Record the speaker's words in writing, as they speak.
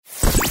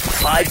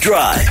5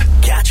 Drive.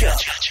 Catch up.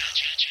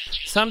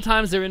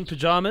 Sometimes they're in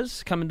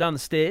pajamas coming down the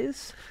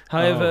stairs.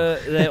 However,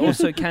 they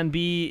also can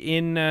be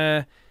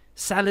in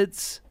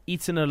salads,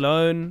 eaten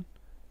alone,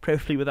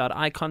 preferably without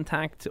eye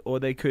contact, or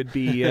they could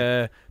be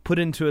put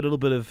into a little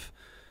bit of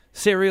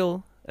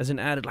cereal, as in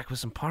added like with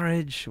some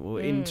porridge,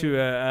 or into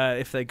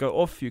if they go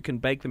off, you can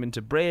bake them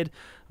into bread.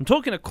 I'm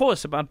talking, of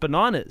course, about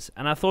bananas,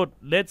 and I thought,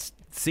 let's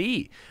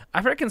see.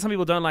 I reckon some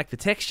people don't like the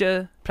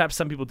texture, perhaps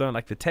some people don't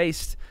like the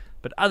taste,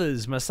 but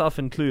others, myself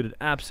included,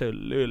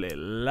 absolutely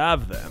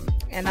love them.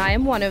 And I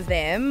am one of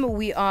them.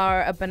 We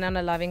are a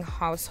banana-loving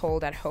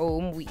household at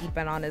home. We eat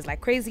bananas like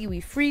crazy. We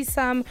freeze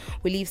some.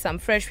 We leave some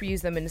fresh. We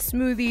use them in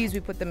smoothies. We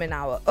put them in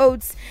our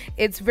oats.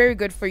 It's very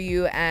good for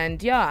you.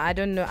 And yeah, I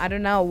don't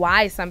know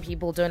why some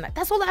people don't like.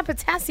 That's all that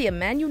potassium,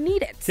 man. You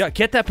need it. Yeah,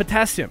 get that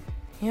potassium.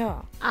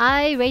 Yeah.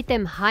 I rate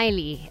them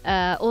highly.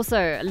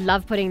 Also,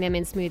 love putting them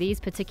in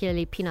smoothies,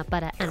 particularly peanut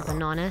butter and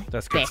banana.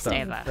 That's good Best stuff.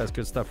 ever. That's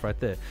good stuff right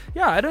there.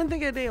 Yeah, I don't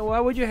think why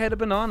would you hate a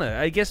banana?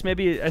 I guess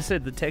maybe I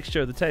said the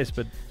texture or the taste,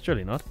 but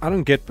surely not. I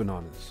don't get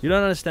bananas. You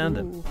don't understand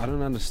them. I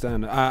don't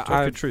understand. Talk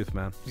the truth,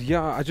 man.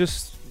 Yeah, I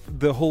just...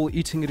 The whole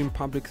eating it in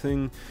public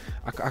thing,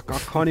 I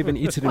can't even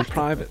eat it in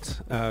private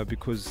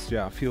because,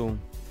 I feel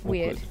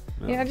weird.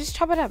 Awkward. Yeah, just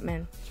chop it up,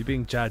 man. You're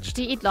being judged.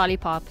 Do you eat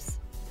lollipops?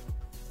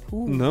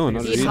 No,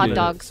 not Do you eat really. hot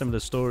dogs? Similar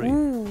story.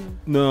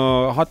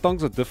 No, hot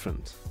dogs are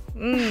different.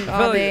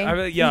 Are they?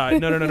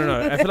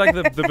 No. I feel like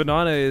the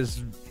banana is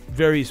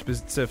very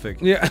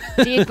specific. Yeah.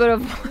 Do you eat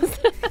boerewors?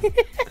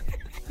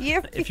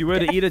 Yeah. If you were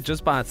to eat it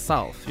just by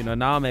itself,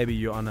 now maybe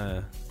you've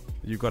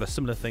got a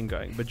similar thing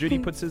going. But Judy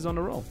puts his on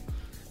a roll.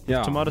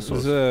 Yeah, tomato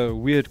sauce. There's a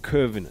weird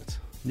curve in it.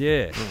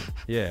 Yeah,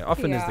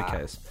 often is the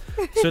case.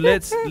 So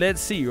let's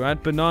see, right?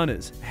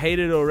 Bananas, hate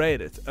it or rate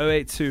it.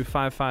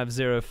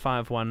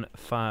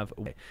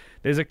 082-550-515.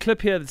 There's a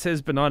clip here that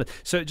says bananas.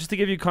 So just to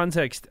give you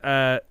context,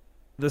 the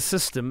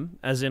system,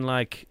 as in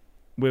like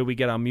where we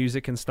get our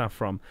music and stuff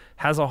from,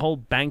 has a whole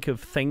bank of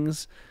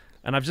things.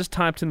 And I've just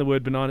typed in the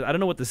word banana. I don't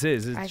know what this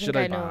is. I think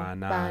I know.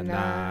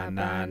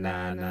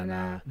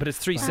 Banana. But it's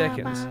 3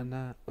 seconds.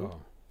 Oh.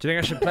 Do you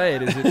think I should play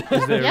it? Is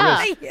there Yeah. a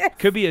risk? Yes.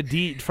 Could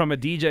be from a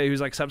DJ who's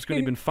like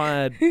subsequently been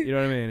fired. You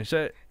know what I mean?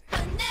 So,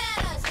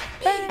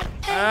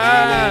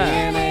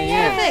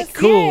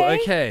 cool. Yay.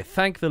 Okay.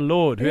 Thank the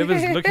Lord.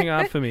 Whoever's looking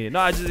out for me.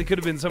 No, it could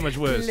have been so much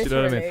worse. You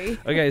know what I mean? Literally.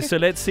 Okay. So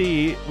let's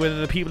see whether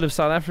the people of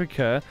South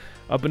Africa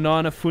are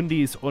banana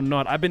fundis or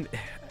not. I've been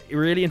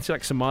really into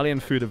like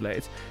Somalian food of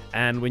late,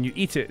 and when you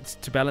eat it,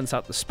 to balance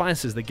out the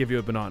spices, they give you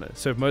a banana.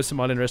 So most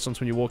Somalian restaurants,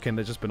 when you walk in,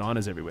 there's just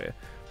bananas everywhere.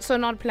 So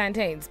not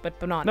plantains, but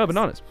bananas. No,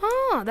 bananas.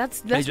 Oh,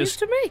 that's You news just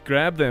to me.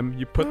 grab them,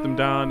 you put them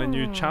down, and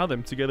you chow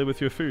them together with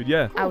your food.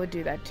 Yeah. I would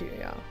do that too,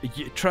 yeah.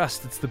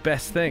 Trust, it's the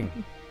best thing.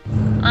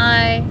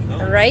 I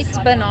rate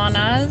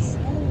bananas,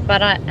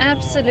 but I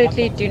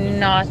absolutely do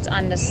not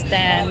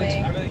understand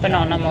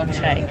banana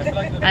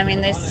milkshake. I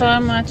mean, there's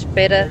so much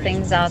better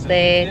things out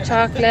there.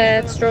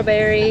 Chocolate,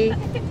 strawberry.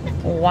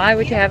 Why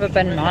would you have a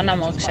banana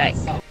milkshake?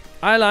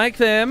 I like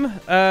them,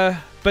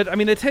 but I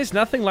mean, they taste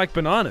nothing like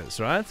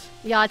bananas, right?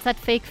 Yeah, it's that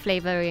fake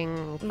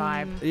flavoring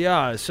vibe.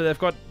 Yeah, so they've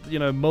got,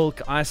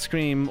 milk, ice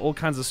cream, all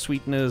kinds of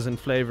sweeteners and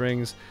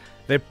flavorings.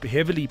 They're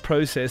heavily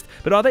processed,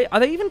 but are they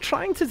even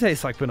trying to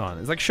taste like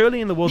bananas? Like,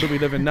 surely in the world that we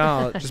live in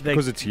now, Just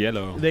because it's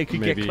yellow. they could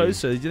maybe. get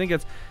closer. Do you think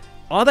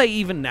are they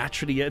even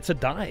naturally? It's a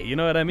dye, you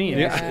know what I mean?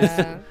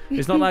 Yeah.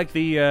 It's not like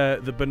the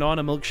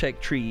banana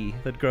milkshake tree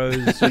that grows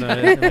in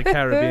the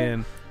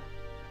Caribbean.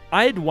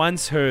 I had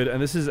once heard,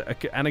 and this is an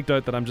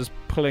anecdote that I'm just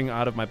pulling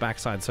out of my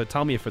backside, so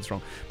tell me if it's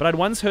wrong, but I'd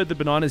once heard that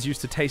bananas used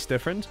to taste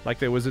different, like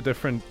there was a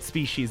different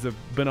species of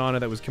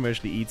banana that was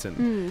commercially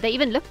eaten. They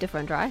even look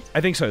different, right?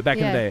 I think so, back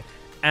in the Yeah. day.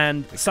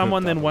 And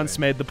someone then that once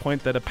way. made the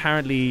point that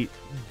apparently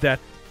that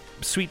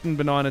sweetened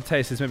banana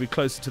taste is maybe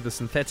closer to the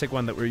synthetic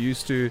one that we're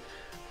used to.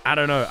 I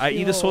don't know. I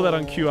either saw that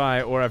on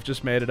QI or I've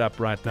just made it up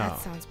right now. That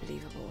sounds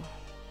believable.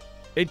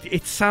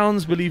 It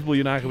sounds believable,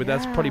 Yunaka, but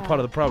that's probably part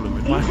of the problem.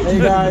 It might. Hey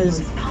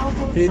guys,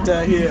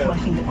 Peter here.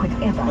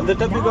 On the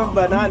topic of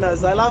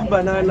bananas, I love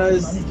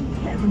bananas.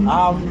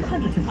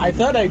 I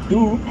thought I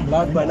do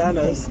love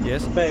bananas.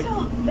 Yes. in fact.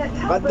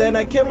 But then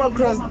I came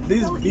across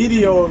this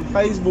video on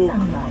Facebook.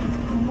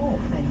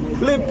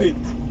 Flip it.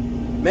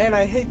 Man,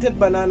 I hated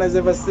bananas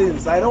ever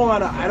since. I don't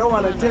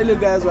wanna tell you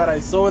guys what I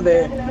saw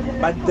there,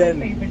 but then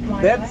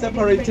that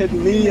separated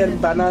me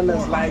and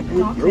bananas. Like,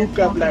 we broke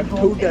up like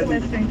totally.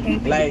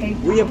 Like,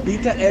 we are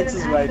bitter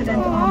exes right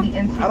now.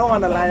 I don't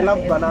wanna lie, I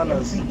love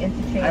bananas.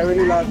 I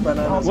really love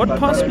bananas. What but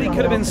possibly right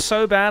could have now- been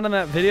so bad in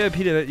that video,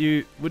 Peter, that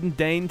you wouldn't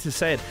deign to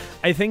say it?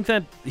 I think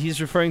that he's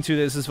referring to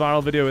there's this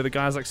viral video where the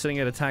guy's like sitting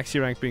at a taxi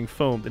rank being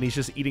filmed and he's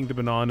just eating the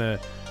banana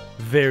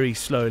very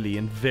slowly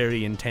and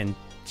very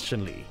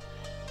intentionally.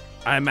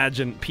 I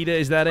imagine. Peter,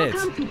 is that it?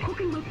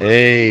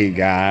 Hey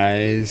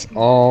guys,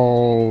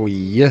 oh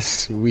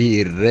yes,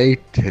 we rate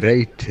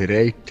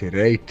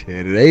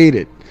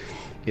it,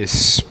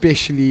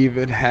 especially if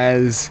it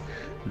has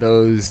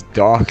those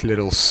dark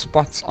little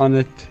spots on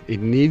it.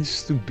 It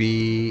needs to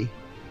be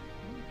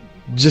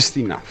just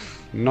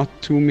enough. Not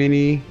too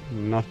many,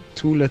 not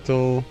too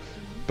little,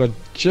 but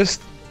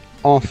just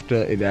after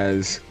it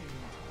has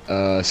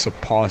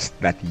surpassed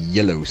that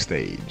yellow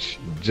stage,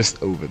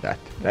 just over that.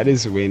 That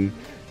is when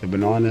the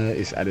banana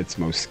is at its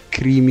most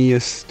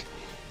creamiest,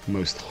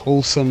 most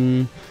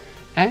wholesome,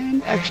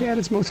 and actually at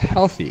its most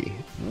healthy.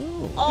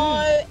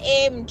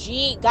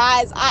 OMG,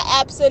 guys, I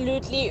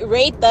absolutely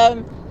rate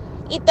them.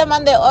 Eat them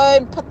on their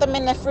own, put them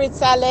in a fruit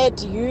salad,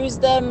 use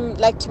them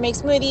like to make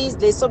smoothies.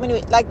 There's so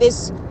many,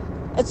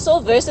 it's so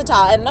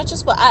versatile, and not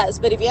just for us,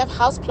 but if you have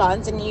house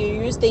plants and you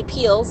use their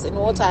peels in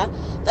water,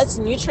 that's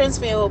nutrients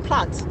for your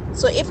plants.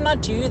 So if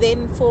not you,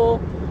 then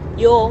for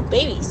your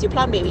babies, your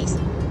plant babies.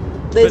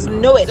 There's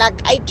no way,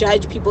 I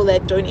judge people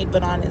that don't eat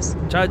bananas.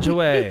 Judge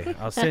away.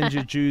 I'll send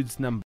you Jude's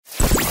number.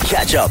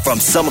 Catch up from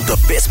some of the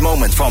best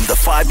moments from the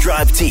 5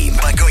 Drive team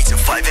by going to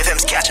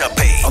 5FM's catch up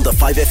page on the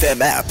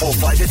 5FM app or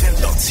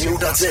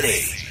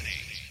 5FM.co.za.